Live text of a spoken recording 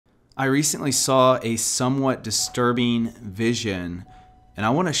I recently saw a somewhat disturbing vision, and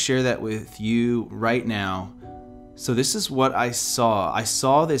I want to share that with you right now. So this is what I saw. I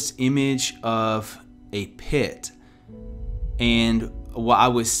saw this image of a pit, and while I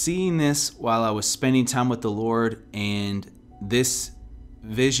was seeing this while I was spending time with the Lord, and this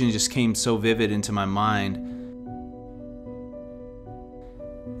vision just came so vivid into my mind.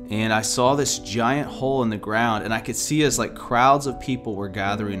 And I saw this giant hole in the ground, and I could see as like crowds of people were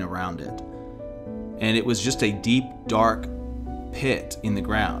gathering around it. And it was just a deep, dark pit in the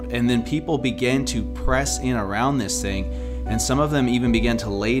ground. And then people began to press in around this thing, and some of them even began to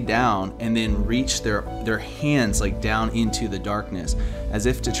lay down and then reach their hands like down into the darkness, as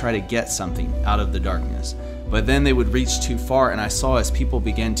if to try to get something out of the darkness. But then they would reach too far, and I saw as people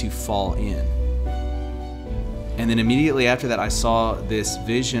began to fall in. And then immediately after that, I saw this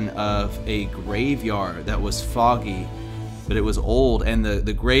vision of a graveyard that was foggy, but it was old, and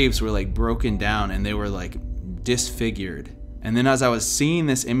the graves were like broken down and they were like disfigured. And then as I was seeing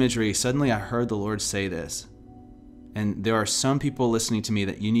this imagery, suddenly I heard the Lord say this. And there are some people listening to me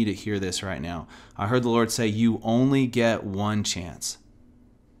that you need to hear this right now. I heard the Lord say, you only get one chance,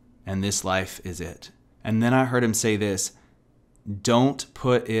 and this life is it. And then I heard him say this, don't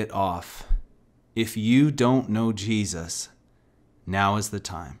put it off. If you don't know Jesus, now is the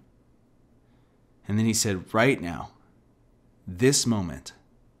time. And then he said, right now, this moment.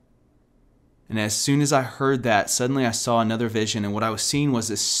 And as soon as I heard that, suddenly I saw another vision. And what I was seeing was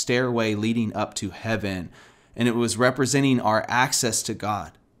this stairway leading up to heaven. And it was representing our access to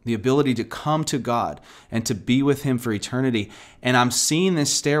God, the ability to come to God and to be with him for eternity. And I'm seeing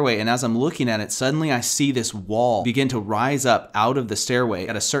this stairway, and as I'm looking at it, suddenly I see this wall begin to rise up out of the stairway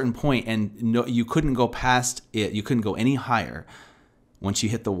at a certain point, and you couldn't go past it. You couldn't go any higher once you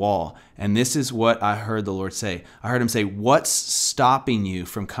hit the wall. And this is what I heard the Lord say. I heard him say, what's stopping you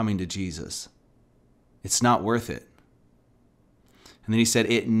from coming to Jesus? It's not worth it. And then he said,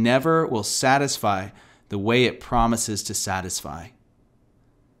 it never will satisfy the way it promises to satisfy.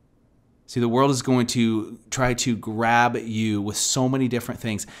 See, the world is going to try to grab you with so many different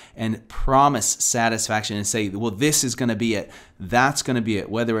things and promise satisfaction and say, well, this is going to be it. That's going to be it.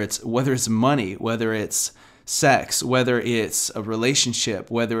 Whether it's money, whether it's sex, whether it's a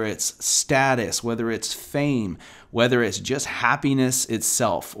relationship, whether it's status, whether it's fame, whether it's just happiness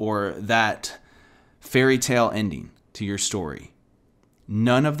itself or that fairy tale ending to your story.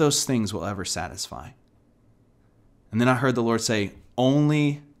 None of those things will ever satisfy. And then I heard the Lord say,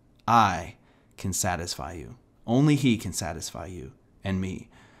 only I can satisfy you. Only he can satisfy you and me.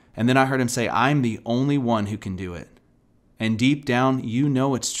 And then I heard him say, I'm the only one who can do it. And deep down, you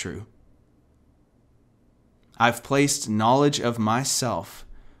know it's true. I've placed knowledge of myself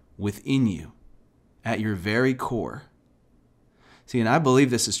within you at your very core. See, and I believe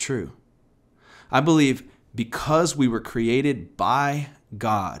this is true. I believe because we were created by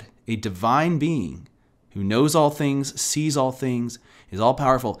God, a divine being who knows all things, sees all things, is all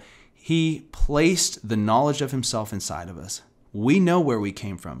powerful, he placed the knowledge of himself inside of us. We know where we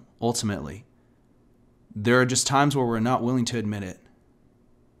came from, ultimately. There are just times where we're not willing to admit it.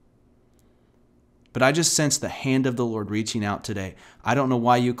 But I just sense the hand of the Lord reaching out today. I don't know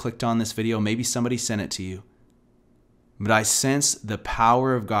why you clicked on this video. Maybe somebody sent it to you. But I sense the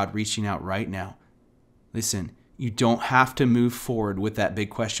power of God reaching out right now. Listen, you don't have to move forward with that big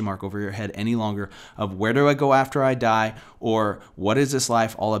question mark over your head any longer of where do I go after I die, or what is this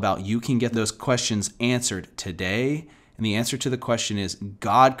life all about? You can get those questions answered today. And the answer to the question is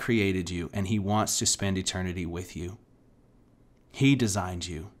God created you and he wants to spend eternity with you. He designed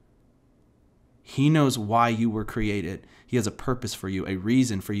you. He knows why you were created. He has a purpose for you, a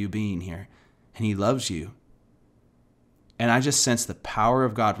reason for you being here, and he loves you. And I just sense the power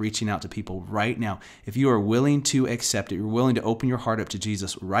of God reaching out to people right now. If you are willing to accept it, you're willing to open your heart up to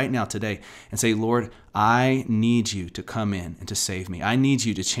Jesus right now today and say, Lord, I need you to come in and to save me. I need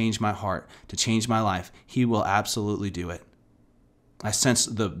you to change my heart, to change my life. He will absolutely do it. I sense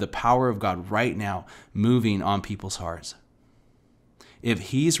the power of God right now moving on people's hearts. If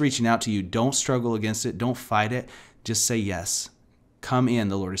he's reaching out to you, don't struggle against it. Don't fight it. Just say yes. Come in,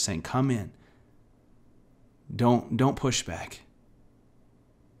 the Lord is saying, come in. Don't push back.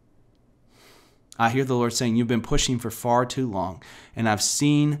 I hear the Lord saying, you've been pushing for far too long, and I've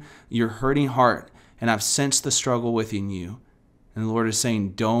seen your hurting heart, and I've sensed the struggle within you. And the Lord is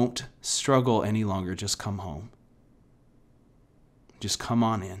saying, don't struggle any longer. Just come home. Just come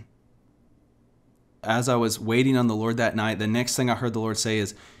on in. As I was waiting on the Lord that night, the next thing I heard the Lord say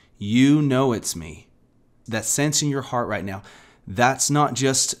is, you know it's me. That sense in your heart right now, that's not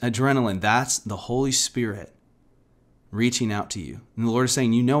just adrenaline. That's the Holy Spirit reaching out to you. And the Lord is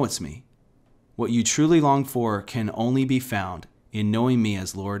saying, you know it's me. What you truly long for can only be found in knowing me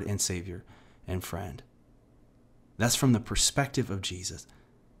as Lord and Savior and friend. That's from the perspective of Jesus.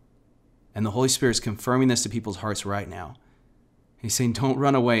 And the Holy Spirit is confirming this to people's hearts right now. He's saying, don't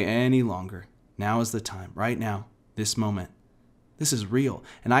run away any longer. Now is the time. Right now, this moment. This is real.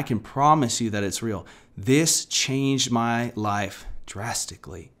 And I can promise you that it's real. This changed my life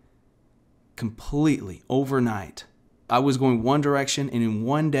drastically, completely, overnight. I was going one direction, and in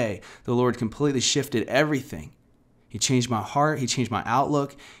one day, the Lord completely shifted everything. He changed my heart. He changed my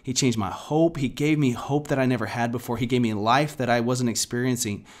outlook. He changed my hope. He gave me hope that I never had before. He gave me life that I wasn't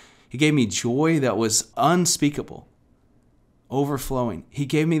experiencing. He gave me joy that was unspeakable, overflowing. He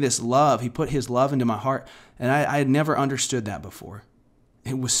gave me this love. He put his love into my heart, and I had never understood that before.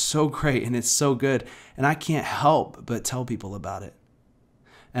 It was so great, and it's so good, and I can't help but tell people about it.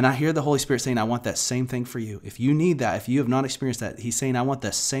 And I hear the Holy Spirit saying, I want that same thing for you. If you need that, if you have not experienced that, he's saying, I want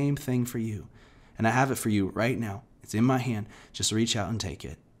the same thing for you. And I have it for you right now. It's in my hand. Just reach out and take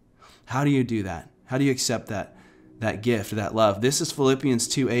it. How do you do that? How do you accept that gift, that love? This is Philippians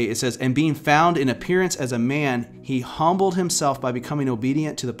 2:8. It says, and being found in appearance as a man, he humbled himself by becoming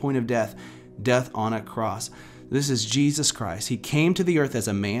obedient to the point of death, death on a cross. This is Jesus Christ. He came to the earth as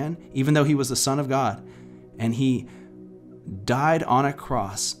a man, even though he was the Son of God. And he died on a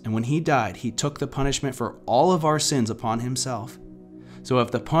cross. And when he died, he took the punishment for all of our sins upon himself. So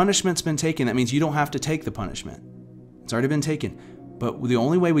if the punishment's been taken, that means you don't have to take the punishment. It's already been taken. But the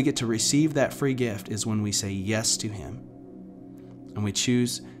only way we get to receive that free gift is when we say yes to him. And we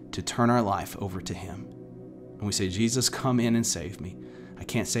choose to turn our life over to him. And we say, Jesus, come in and save me. I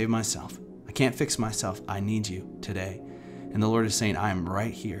can't save myself. I can't fix myself. I need you today. And the Lord is saying, I am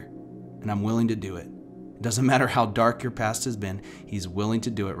right here, and I'm willing to do it. It doesn't matter how dark your past has been. He's willing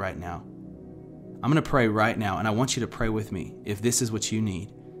to do it right now. I'm going to pray right now, and I want you to pray with me if this is what you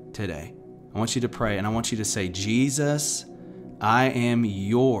need today. I want you to pray, and I want you to say, Jesus, I am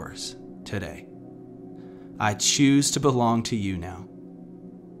yours today. I choose to belong to you now.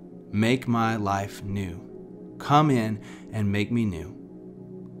 Make my life new. Come in and make me new.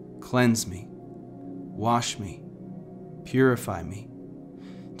 Cleanse me, wash me, purify me,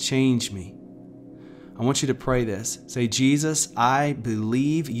 change me. I want you to pray this. Say, Jesus, I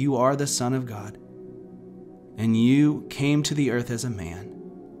believe you are the Son of God, and you came to the earth as a man,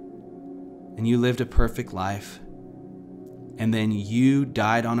 and you lived a perfect life, and then you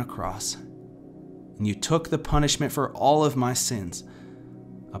died on a cross, and you took the punishment for all of my sins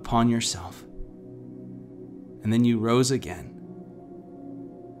upon yourself, and then you rose again.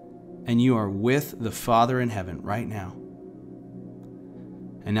 And you are with the Father in heaven right now.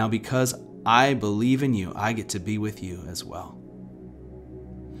 And now because I believe in you, I get to be with you as well.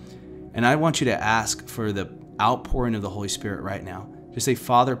 And I want you to ask for the outpouring of the Holy Spirit right now. Just say,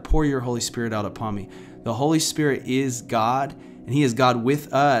 Father, pour your Holy Spirit out upon me. The Holy Spirit is God, and he is God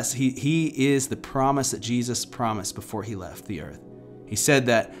with us. He is the promise that Jesus promised before he left the earth. He said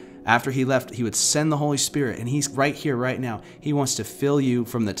that after he left, he would send the Holy Spirit, and he's right here, right now. He wants to fill you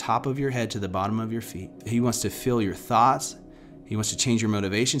from the top of your head to the bottom of your feet. He wants to fill your thoughts. He wants to change your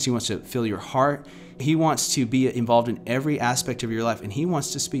motivations. He wants to fill your heart. He wants to be involved in every aspect of your life, and he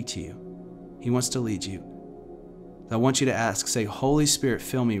wants to speak to you. He wants to lead you. So I want you to ask, say, Holy Spirit,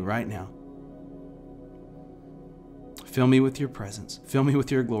 fill me right now. Fill me with your presence. Fill me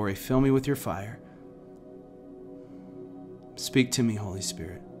with your glory. Fill me with your fire. Speak to me, Holy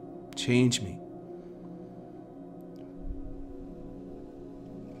Spirit. Change me.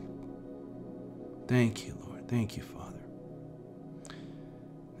 Thank you, Lord. Thank you, Father.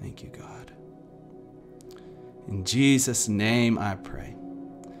 Thank you, God. In Jesus' name I pray.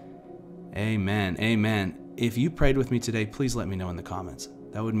 Amen. Amen. If you prayed with me today, please let me know in the comments.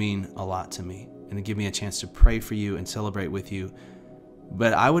 That would mean a lot to me, and it'd give me a chance to pray for you and celebrate with you.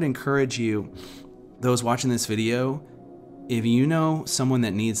 But I would encourage you, those watching this video, if you know someone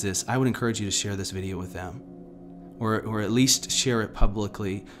that needs this, I would encourage you to share this video with them, or at least share it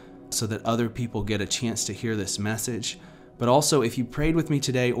publicly so that other people get a chance to hear this message. But also, if you prayed with me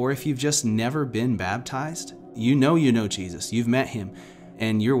today, or if you've just never been baptized, you know Jesus, you've met him,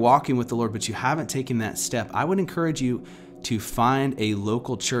 and you're walking with the Lord, but you haven't taken that step, I would encourage you to find a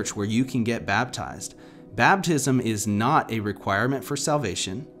local church where you can get baptized. Baptism is not a requirement for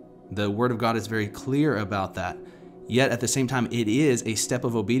salvation. The Word of God is very clear about that. Yet at the same time, it is a step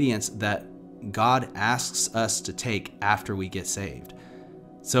of obedience that God asks us to take after we get saved.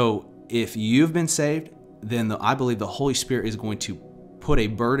 So if you've been saved, then I believe the Holy Spirit is going to put a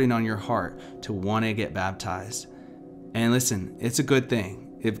burden on your heart to want to get baptized. And listen, it's a good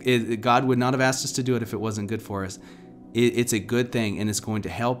thing. God would not have asked us to do it if it wasn't good for us. it's a good thing, and it's going to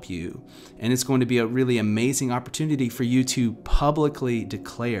help you. And it's going to be a really amazing opportunity for you to publicly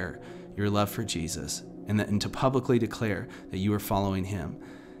declare your love for Jesus, and to publicly declare that you are following him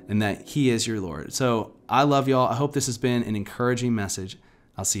and that he is your Lord. So I love y'all. I hope this has been an encouraging message.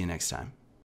 I'll see you next time.